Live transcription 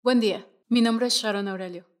Buen día, mi nombre es Sharon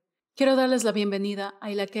Aurelio. Quiero darles la bienvenida a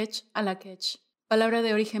Ilakech-Alakech, palabra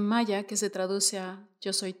de origen maya que se traduce a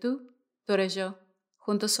yo soy tú eres yo,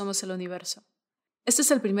 juntos somos el universo. Este es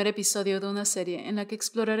el primer episodio de una serie en la que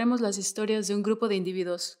exploraremos las historias de un grupo de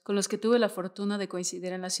individuos con los que tuve la fortuna de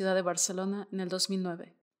coincidir en la ciudad de Barcelona en el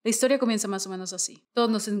 2009. La historia comienza más o menos así. Todos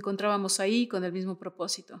nos encontrábamos ahí con el mismo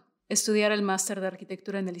propósito: estudiar el máster de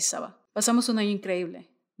arquitectura en el ISABA. Pasamos un año increíble.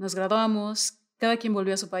 Nos graduamos, cada quien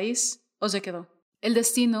volvió a su país o se quedó. El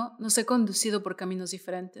destino nos ha conducido por caminos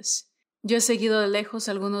diferentes. Yo he seguido de lejos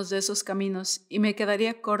algunos de esos caminos y me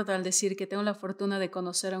quedaría corta al decir que tengo la fortuna de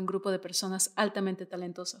conocer a un grupo de personas altamente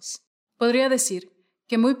talentosas. Podría decir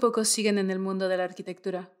que muy pocos siguen en el mundo de la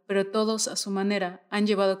arquitectura, pero todos a su manera han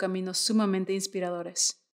llevado caminos sumamente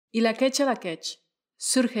inspiradores. Ilakech-Alakech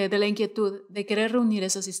surge de la inquietud de querer reunir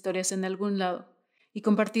esas historias en algún lado y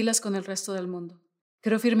compartirlas con el resto del mundo.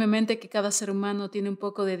 Creo firmemente que cada ser humano tiene un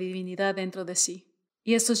poco de divinidad dentro de sí,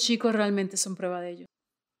 y estos chicos realmente son prueba de ello.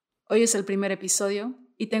 Hoy es el primer episodio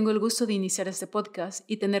y tengo el gusto de iniciar este podcast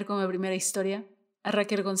y tener como primera historia a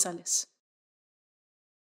Raquel González.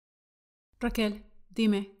 Raquel,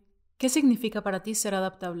 dime, ¿qué significa para ti ser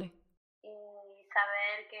adaptable? Y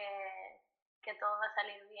saber que todo va a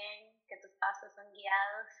salir bien, que tus pasos son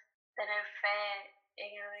guiados, tener fe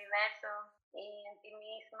en el universo y en ti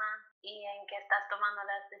misma y en que estás tomando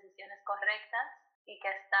las decisiones correctas y que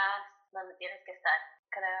estás donde tienes que estar.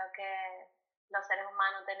 Creo que los seres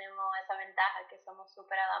humanos tenemos esa ventaja, que somos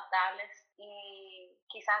súper adaptables y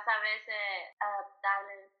quizás a veces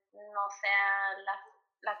adaptable no sea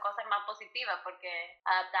la cosa más positiva, porque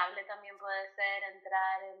adaptable también puede ser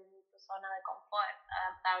entrar en tu zona de confort,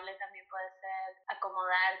 adaptable también puede ser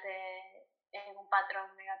acomodarte en un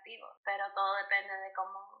patrón negativo, pero todo depende de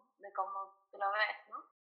cómo tú lo ves, ¿no?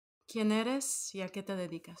 ¿Quién eres y a qué te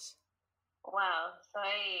dedicas? Wow,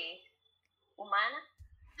 soy humana.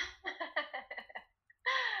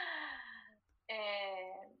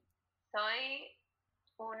 Soy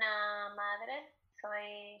una madre,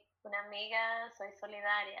 soy una amiga, soy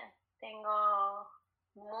solidaria. Tengo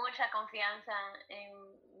mucha confianza en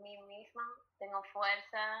mí misma, tengo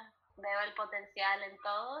fuerza, veo el potencial en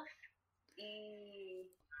todos y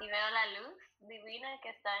veo la luz divina que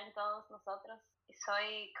está en todos nosotros.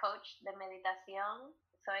 Soy coach de meditación,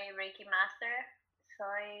 soy Reiki Master,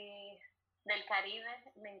 soy del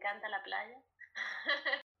Caribe, me encanta la playa.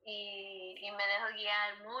 Y me dejo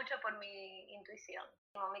guiar mucho por mi intuición.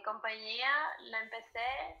 Como mi compañía la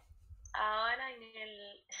empecé ahora en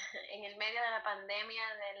el medio de la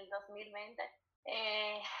pandemia del 2020,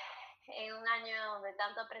 en un año de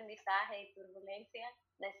tanto aprendizaje y turbulencia,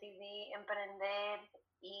 decidí emprender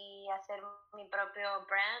y hacer mi propio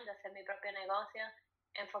brand, hacer mi propio negocio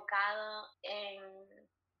enfocado en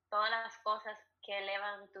todas las cosas que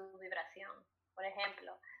elevan tu vibración. Por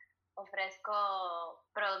ejemplo, ofrezco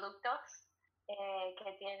productos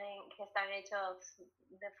que están hechos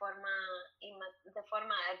de forma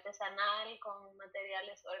artesanal, con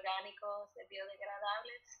materiales orgánicos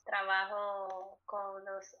biodegradables. Trabajo con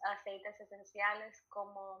los aceites esenciales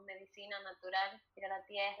como medicina natural de la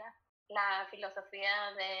tierra. La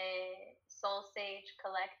filosofía de Soul Sage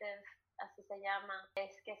Collective, así se llama,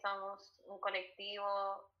 es que somos un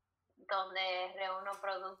colectivo donde reúno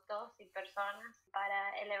productos y personas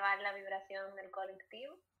para elevar la vibración del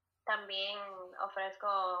colectivo. También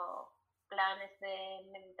ofrezco planes de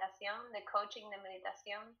meditación, de coaching de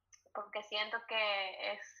meditación, porque siento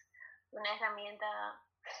que es una herramienta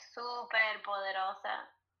súper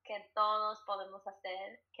poderosa que todos podemos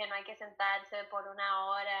hacer, que no hay que sentarse por una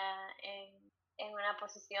hora en una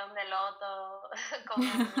posición de loto con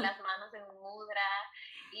las manos en mudra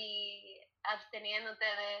y absteniéndote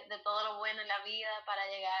de todo lo bueno en la vida para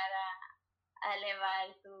llegar a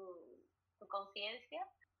elevar tu conciencia.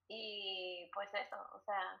 Y pues eso, o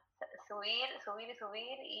sea, subir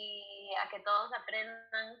y a que todos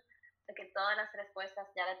aprendan de que todas las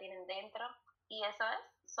respuestas ya la tienen dentro. Y eso es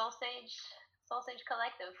Soul Sage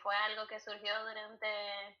Collective. Fue algo que surgió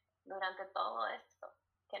durante todo esto,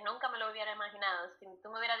 que nunca me lo hubiera imaginado. Si tú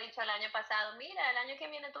me hubieras dicho el año pasado, mira, el año que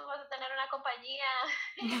viene tú vas a tener una compañía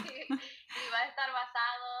y va a estar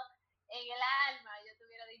basado en el alma, yo te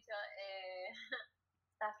hubiera dicho,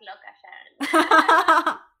 estás loca, Sharon.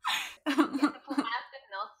 ¿Qué te fumaste?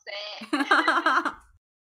 No sé.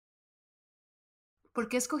 ¿Por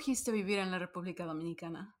qué escogiste vivir en la República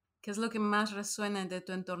Dominicana? ¿Qué es lo que más resuena de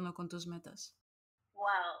tu entorno con tus metas?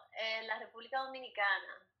 Wow, la República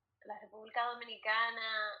Dominicana. La República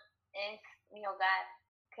Dominicana es mi hogar.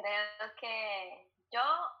 Creo que yo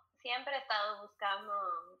siempre he estado buscando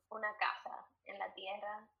una casa en la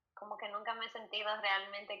tierra, como que nunca me he sentido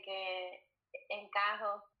realmente que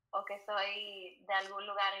encajo o que soy de algún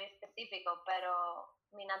lugar en específico, pero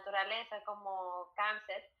mi naturaleza como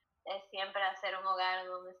cáncer es siempre hacer un hogar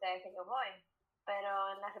donde sea que yo voy.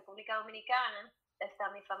 Pero en la República Dominicana está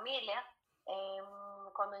mi familia.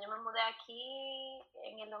 Cuando yo me mudé aquí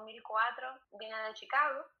en el 2004, vine de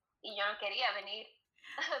Chicago y yo no quería venir.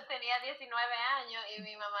 Tenía 19 años y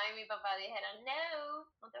mi mamá y mi papá dijeron,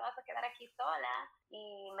 no te vas a quedar aquí sola.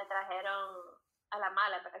 Y me trajeron a la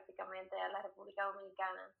mala prácticamente a la República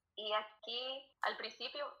Dominicana. Y aquí al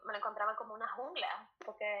principio me lo encontraba como una jungla,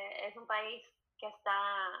 porque es un país que está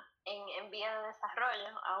en vía de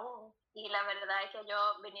desarrollo aún. Y la verdad es que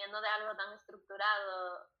yo, viniendo de algo tan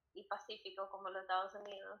estructurado y pacífico como los Estados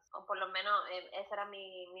Unidos, o por lo menos ese era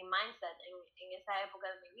mi mindset en esa época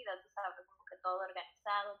de mi vida, tú sabes, como que todo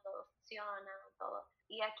organizado, todo funciona, todo.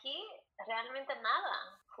 Y aquí realmente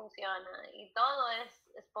nada funciona y todo es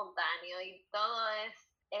espontáneo y todo es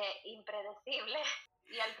impredecible.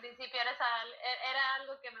 Y al principio era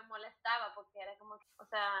algo que me molestaba porque era como que, o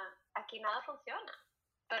sea, aquí nada funciona.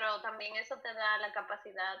 Pero también eso te da la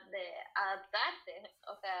capacidad de adaptarte,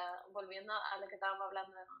 o sea, volviendo a lo que estábamos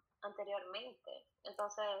hablando anteriormente.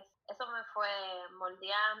 Entonces, eso me fue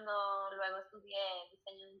moldeando, luego estudié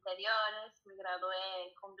diseño de interiores, me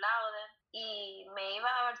gradué cum laude y me iba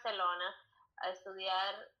a Barcelona a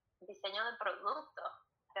estudiar diseño de productos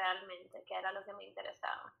realmente, que era lo que me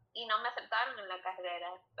interesaba. Y no me aceptaron en la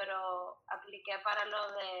carrera, pero apliqué para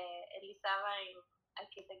lo de Elizaba en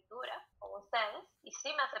arquitectura, como ustedes, y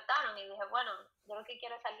sí me aceptaron y dije, bueno, yo lo que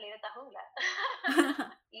quiero es salir de esta jungla.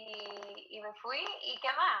 y me fui y qué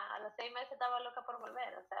va, a los 6 meses estaba loca por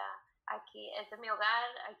volver, o sea, aquí, este es mi hogar,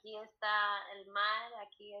 aquí está el mar,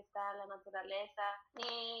 aquí está la naturaleza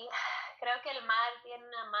y creo que el mar tiene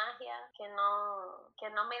una magia que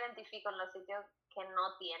no me identifico en los sitios que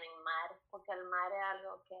no tienen mar, porque el mar es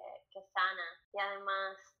algo que sana y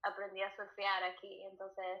además aprendí a surfear aquí,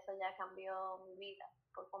 entonces eso ya cambió mi vida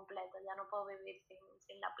por completo, ya no puedo vivir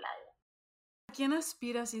sin la playa. ¿A quién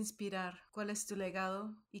aspiras a inspirar? ¿Cuál es tu legado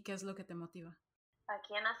y qué es lo que te motiva? ¿A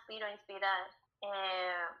quién aspiro a inspirar?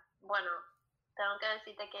 Bueno, tengo que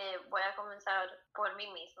decirte que voy a comenzar por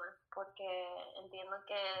mí misma, porque entiendo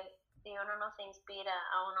que si uno no se inspira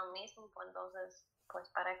a uno mismo, pues entonces, pues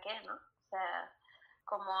 ¿para qué, no? O sea,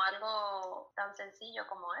 como algo tan sencillo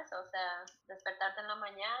como eso, o sea, despertarte en la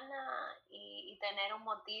mañana y tener un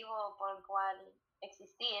motivo por el cual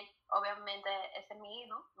existir. Obviamente ese es mi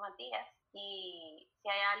hijo, Matías, y si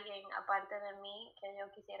hay alguien aparte de mí que yo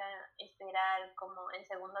quisiera inspirar como en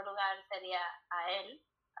segundo lugar sería a él,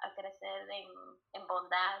 a crecer en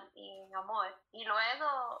bondad y en amor. Y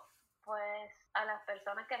luego, pues, a las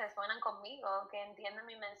personas que resuenan conmigo, que entienden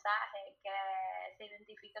mi mensaje, que se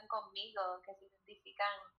identifican conmigo, que se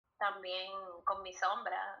identifican también con mi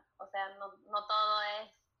sombra. O sea, no todo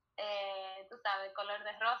es, tú sabes, color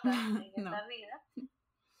de rosa en No. esta vida.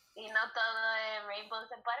 Y no todo es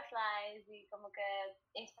rainbows and butterflies y como que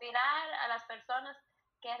inspirar a las personas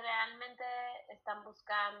que realmente están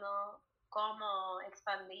buscando cómo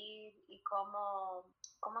expandir y cómo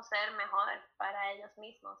ser mejor para ellos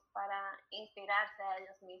mismos, para inspirarse a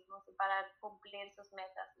ellos mismos y para cumplir sus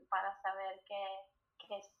metas y para saber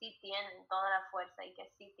que sí tienen toda la fuerza y que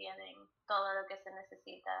sí tienen todo lo que se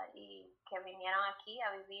necesita y que vinieron aquí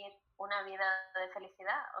a vivir una vida de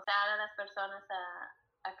felicidad. O sea, a las personas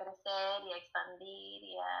a crecer y a expandir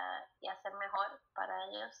y a ser mejor para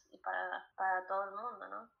ellos y para todo el mundo,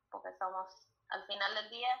 ¿no? Porque somos, al final del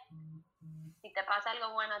día, si te pasa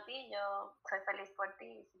algo bueno a ti, yo soy feliz por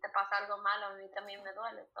ti. Si te pasa algo malo, a mí también me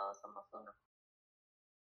duele. Todos somos uno.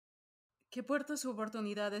 ¿Qué puertas u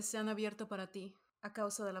oportunidades se han abierto para ti a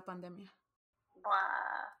causa de la pandemia?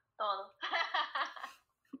 Buah, todo.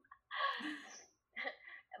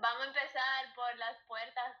 Vamos a empezar por las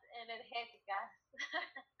puertas energéticas.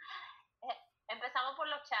 Empezamos por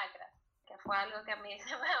los chakras, que fue algo que a mí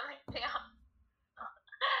se me metió.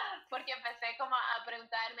 Porque empecé como a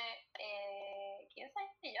preguntarme, ¿quién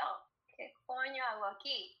soy yo? ¿Qué coño hago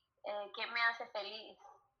aquí? ¿Qué me hace feliz?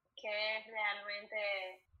 ¿Qué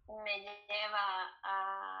realmente me lleva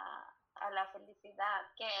a la felicidad?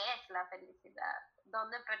 ¿Qué es la felicidad?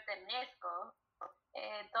 ¿Dónde pertenezco?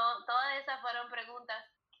 Todas esas fueron preguntas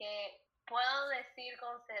que puedo decir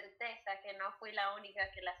con certeza que no fui la única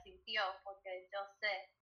que las sintió, porque yo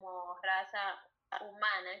sé, como raza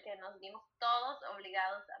humana, que nos vimos todos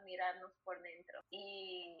obligados a mirarnos por dentro.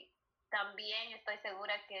 Y también estoy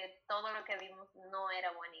segura que todo lo que vimos no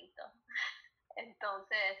era bonito.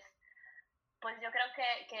 Entonces, pues yo creo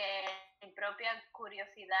que mi propia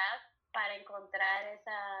curiosidad para encontrar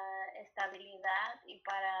esa estabilidad y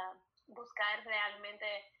para buscar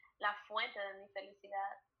realmente la fuente de mi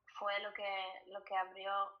felicidad. Fue lo que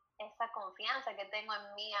abrió esa confianza que tengo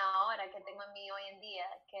en mí ahora, que tengo en mí hoy en día,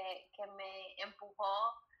 que me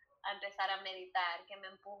empujó a empezar a meditar, que me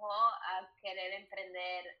empujó a querer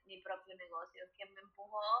emprender mi propio negocio, que me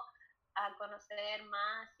empujó a conocer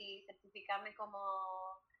más y certificarme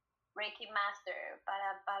como Reiki Master,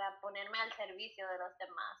 para ponerme al servicio de los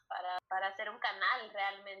demás, para hacer un canal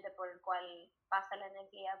realmente por el cual pasa la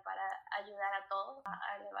energía, para ayudar a todos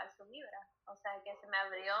a elevar su vibra. O sea, que se me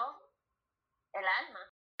abrió el alma.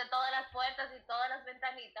 De todas las puertas y todas las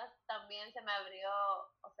ventanitas también se me abrió,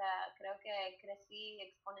 o sea, creo que crecí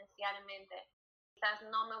exponencialmente. Quizás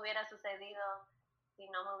no me hubiera sucedido si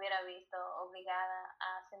no me hubiera visto obligada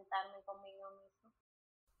a sentarme conmigo misma.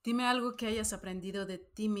 Dime algo que hayas aprendido de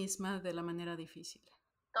ti misma de la manera difícil.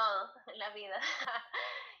 Todo en la vida.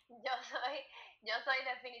 yo soy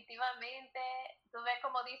definitivamente, tú ves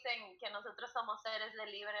como dicen que nosotros somos seres de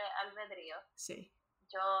libre albedrío. Sí.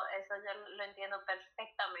 Eso yo lo entiendo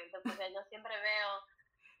perfectamente, porque yo siempre veo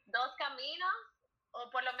dos caminos, o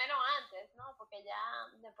por lo menos antes, ¿no? Porque ya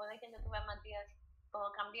después de que yo tuve a Matías,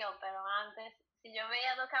 todo cambió, pero antes, si yo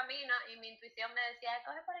veía dos caminos y mi intuición me decía,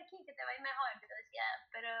 coge por aquí, que te va a ir mejor, yo decía,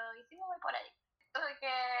 pero ¿y si me voy por ahí?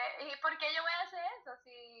 ¿Y por qué yo voy a hacer eso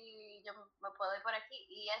si yo me puedo ir por aquí?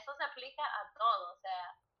 Y eso se aplica a todo, o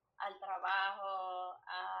sea, al trabajo,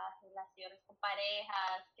 a relaciones con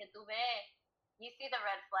parejas, que tú ves, you see the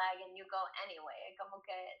red flag and you go anyway, como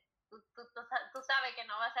que tú sabes que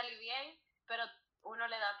no va a salir bien, pero uno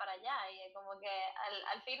le da para allá y es como que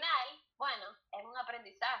al final, bueno, es un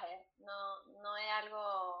aprendizaje, no es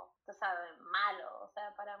algo, tú sabes, malo. O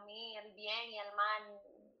sea, para mí el bien y el mal,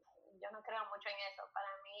 yo no creo mucho en eso.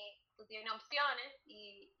 Para mí tú tienes opciones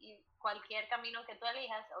y cualquier camino que tú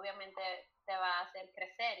elijas obviamente te va a hacer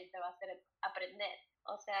crecer y te va a hacer aprender.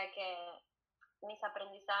 O sea que mis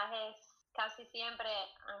aprendizajes casi siempre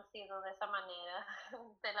han sido de esa manera,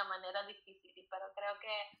 de la manera difícil, pero creo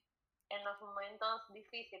que en los momentos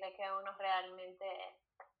difíciles que uno realmente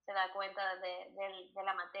se da cuenta de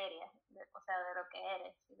la materia, o sea, de lo que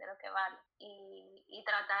eres y de lo que vale, y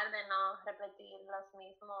tratar de no repetir los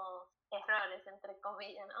mismos errores, entre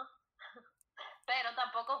comillas, ¿no? Pero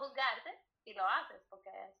tampoco juzgarte si lo haces,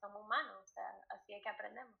 porque somos humanos, o sea, así es que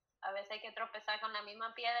aprendemos. A veces hay que tropezar con la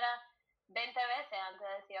misma piedra 20 veces antes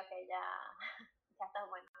de decir, ok, ya está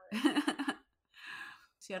bueno.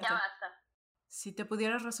 Cierto. Ya basta. Si te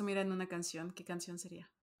pudieras resumir en una canción, ¿qué canción sería?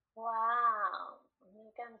 Wow,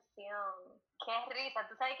 una canción. Qué risa.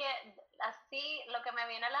 Tú sabes que así lo que me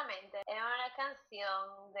viene a la mente es una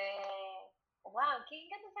canción de... Wow, ¿quién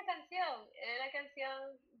canta esa canción? Es la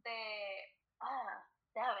canción de...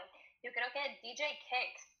 déjame. Yo creo que es DJ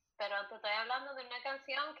Kicks, pero te estoy hablando de una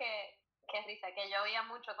canción qué risa, que yo oía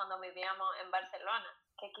mucho cuando vivíamos en Barcelona,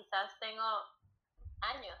 que quizás tengo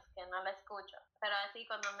años que no la escucho, pero así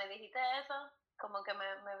cuando me dijiste eso, como que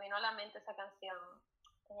me vino a la mente esa canción.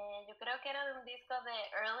 Yo creo que era de un disco de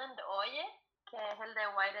Erland Oye, que es el de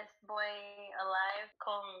Whitest Boy Alive,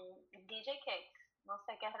 con DJ Cakes. No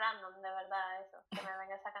sé qué es random, de verdad, eso, que me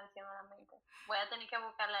venga esa canción a la mente. Voy a tener que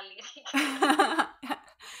buscar la lírica.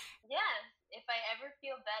 Yes, if I ever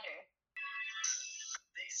feel better.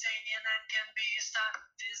 They say that can be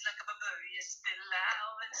stopped, is like a bubble, you spill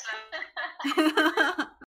out and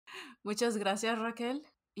slide. Muchas gracias, Raquel,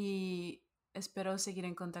 y espero seguir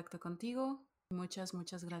en contacto contigo. Muchas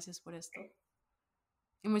gracias por esto.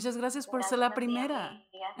 Y muchas gracias por ser la primera.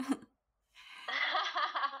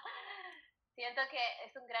 Siento que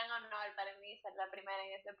es un gran honor para mí ser la primera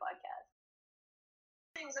en este podcast.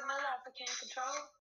 Things in my life I can't control.